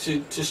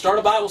to start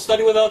a Bible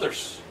study with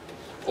others.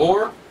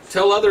 Or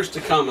tell others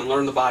to come and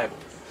learn the Bible.